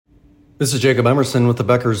This is Jacob Emerson with the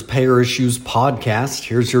Becker's Payer Issues podcast.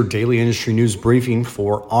 Here's your daily industry news briefing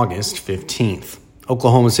for August 15th.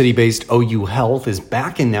 Oklahoma City-based OU Health is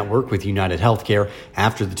back in network with United Healthcare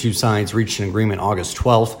after the two sides reached an agreement August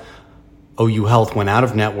 12th. OU Health went out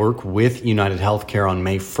of network with United Healthcare on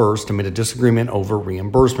May 1st amid a disagreement over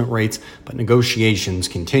reimbursement rates, but negotiations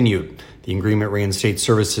continued. The agreement reinstates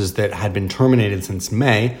services that had been terminated since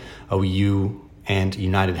May. OU and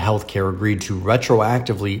United Healthcare agreed to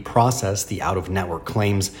retroactively process the out-of-network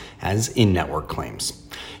claims as in-network claims.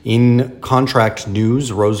 In contract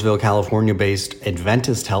news, Roseville, California-based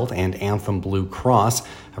Adventist Health and Anthem Blue Cross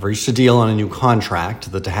have reached a deal on a new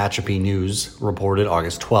contract, the Tehachapi News reported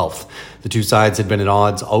August 12th. The two sides had been at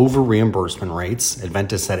odds over reimbursement rates.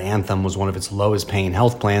 Adventist said Anthem was one of its lowest paying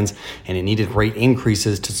health plans, and it needed rate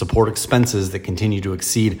increases to support expenses that continue to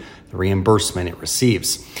exceed the reimbursement it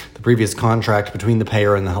receives. The previous contract between the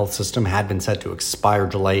payer and the health system had been set to expire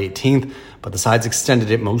July 18th, but the sides extended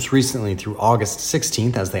it most recently through August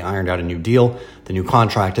 16th as they ironed out a new deal. The new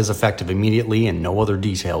contract is effective immediately and no other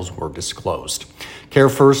details were disclosed.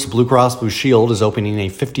 CareFirst Blue Cross Blue Shield is opening a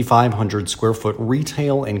 5,500 square foot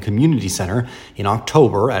retail and community center in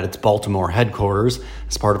October at its Baltimore headquarters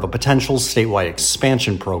as part of a potential statewide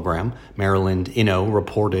expansion program, Maryland Inno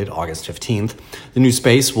reported August 15th. The new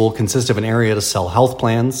space will consist of an area to sell health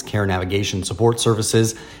plans, care navigation support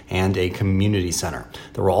services, and a community center.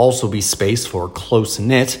 There will also be space for Close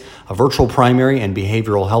Knit, a virtual primary and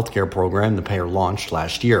behavioral health care program the payer launched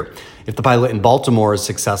last year. If the pilot in Baltimore is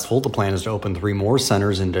successful, the plan is to open 3 more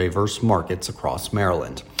centers in diverse markets across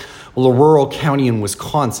Maryland. Well, a rural county in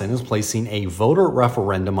Wisconsin is placing a voter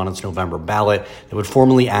referendum on its November ballot that would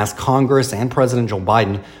formally ask Congress and President Joe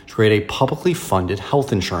Biden to create a publicly funded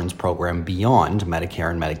health insurance program beyond Medicare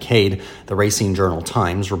and Medicaid, the Racine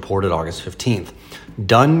Journal-Times reported August 15th.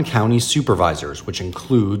 Dunn County supervisors, which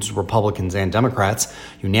includes Republicans and Democrats,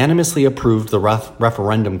 unanimously approved the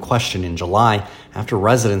referendum question in July after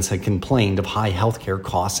residents had complained of high healthcare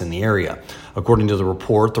costs in the area. According to the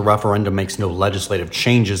report, the referendum makes no legislative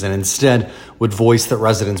changes and instead would voice that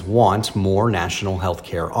residents want more national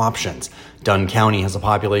healthcare options. Dunn County has a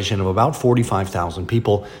population of about 45,000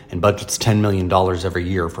 people and budgets $10 million every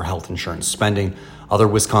year for health insurance spending. Other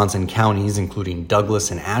Wisconsin counties, including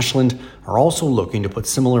Douglas and Ashland, are also looking to put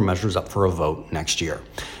similar measures up for a vote next year.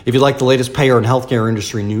 If you like the latest payer and healthcare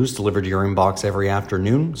industry news delivered to your inbox every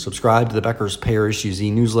afternoon, subscribe to the Becker's Payer Issues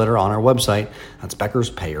e-newsletter on our website. That's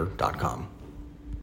beckerspayer.com.